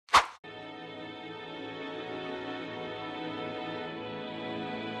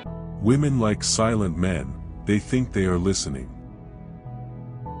Women like silent men, they think they are listening.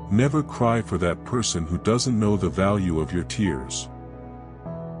 Never cry for that person who doesn't know the value of your tears.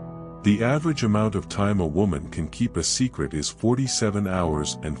 The average amount of time a woman can keep a secret is 47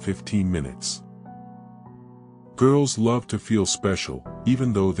 hours and 15 minutes. Girls love to feel special,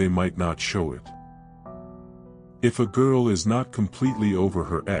 even though they might not show it. If a girl is not completely over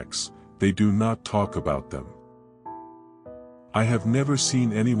her ex, they do not talk about them. I have never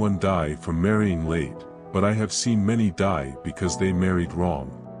seen anyone die from marrying late, but I have seen many die because they married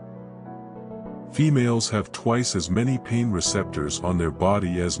wrong. Females have twice as many pain receptors on their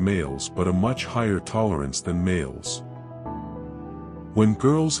body as males but a much higher tolerance than males. When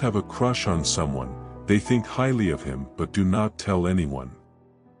girls have a crush on someone, they think highly of him but do not tell anyone.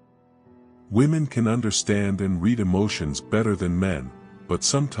 Women can understand and read emotions better than men, but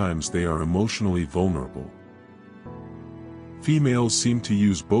sometimes they are emotionally vulnerable. Females seem to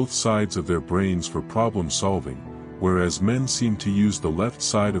use both sides of their brains for problem solving, whereas men seem to use the left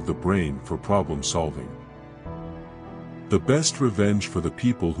side of the brain for problem solving. The best revenge for the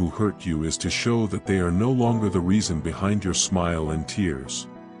people who hurt you is to show that they are no longer the reason behind your smile and tears.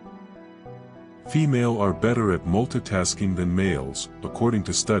 Females are better at multitasking than males, according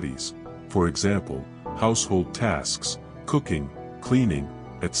to studies, for example, household tasks, cooking, cleaning,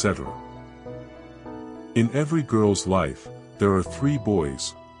 etc. In every girl's life, there are 3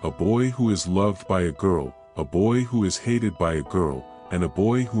 boys: a boy who is loved by a girl, a boy who is hated by a girl, and a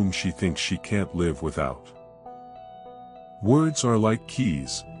boy whom she thinks she can't live without. Words are like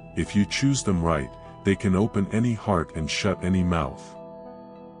keys. If you choose them right, they can open any heart and shut any mouth.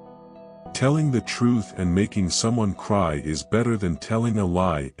 Telling the truth and making someone cry is better than telling a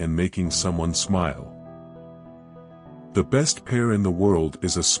lie and making someone smile. The best pair in the world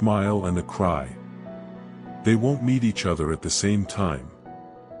is a smile and a cry. They won't meet each other at the same time.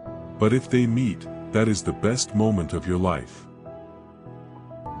 But if they meet, that is the best moment of your life.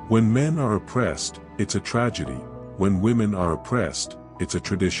 When men are oppressed, it's a tragedy. When women are oppressed, it's a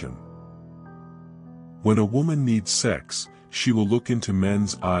tradition. When a woman needs sex, she will look into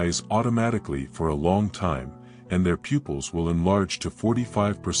men's eyes automatically for a long time, and their pupils will enlarge to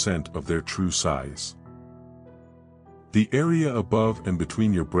 45% of their true size. The area above and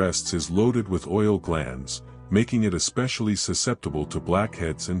between your breasts is loaded with oil glands, making it especially susceptible to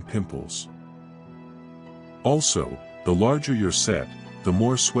blackheads and pimples. Also, the larger your set, the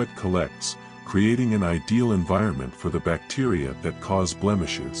more sweat collects, creating an ideal environment for the bacteria that cause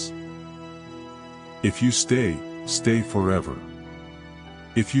blemishes. If you stay, stay forever.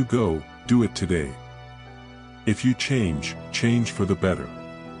 If you go, do it today. If you change, change for the better.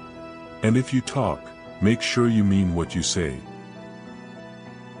 And if you talk, make sure you mean what you say.